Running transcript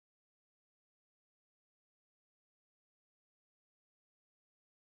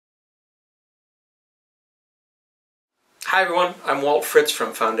Hi everyone, I'm Walt Fritz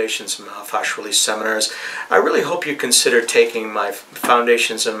from Foundations and Myofascial Release Seminars. I really hope you consider taking my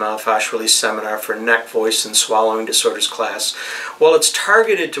Foundations and Myofascial Release Seminar for Neck, Voice, and Swallowing Disorders class. While it's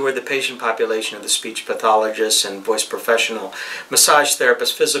targeted toward the patient population of the speech pathologist and voice professional, massage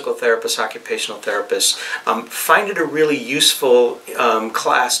therapists, physical therapists, occupational therapists, find it a really useful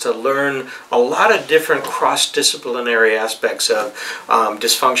class to learn a lot of different cross-disciplinary aspects of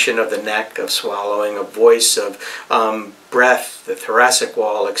dysfunction of the neck, of swallowing, of voice, of breath, the thoracic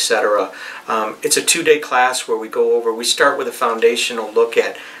wall, etc. It's a two-day class where we start with a foundational look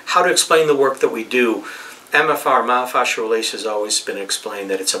at how to explain the work that we do. MFR, myofascial release, has always been explained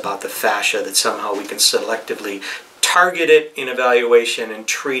that it's about the fascia, that somehow we can selectively target it in evaluation and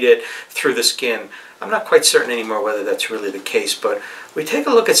treat it through the skin. I'm not quite certain anymore whether that's really the case, but we take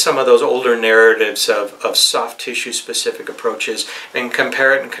a look at some of those older narratives of soft tissue specific approaches and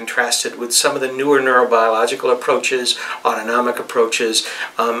compare it and contrast it with some of the newer neurobiological approaches, autonomic approaches,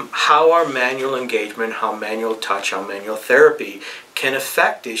 how our manual engagement, how manual touch, how manual therapy can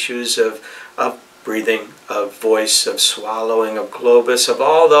affect issues of breathing, of voice, of swallowing, of globus, of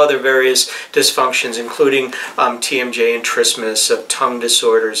all the other various dysfunctions, including TMJ and trismus, of tongue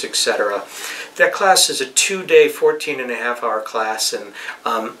disorders, etc. That class is a two-day, 14.5-hour class, and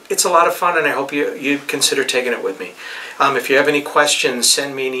it's a lot of fun, and I hope you consider taking it with me. If you have any questions,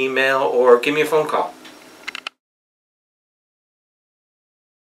 send me an email or give me a phone call.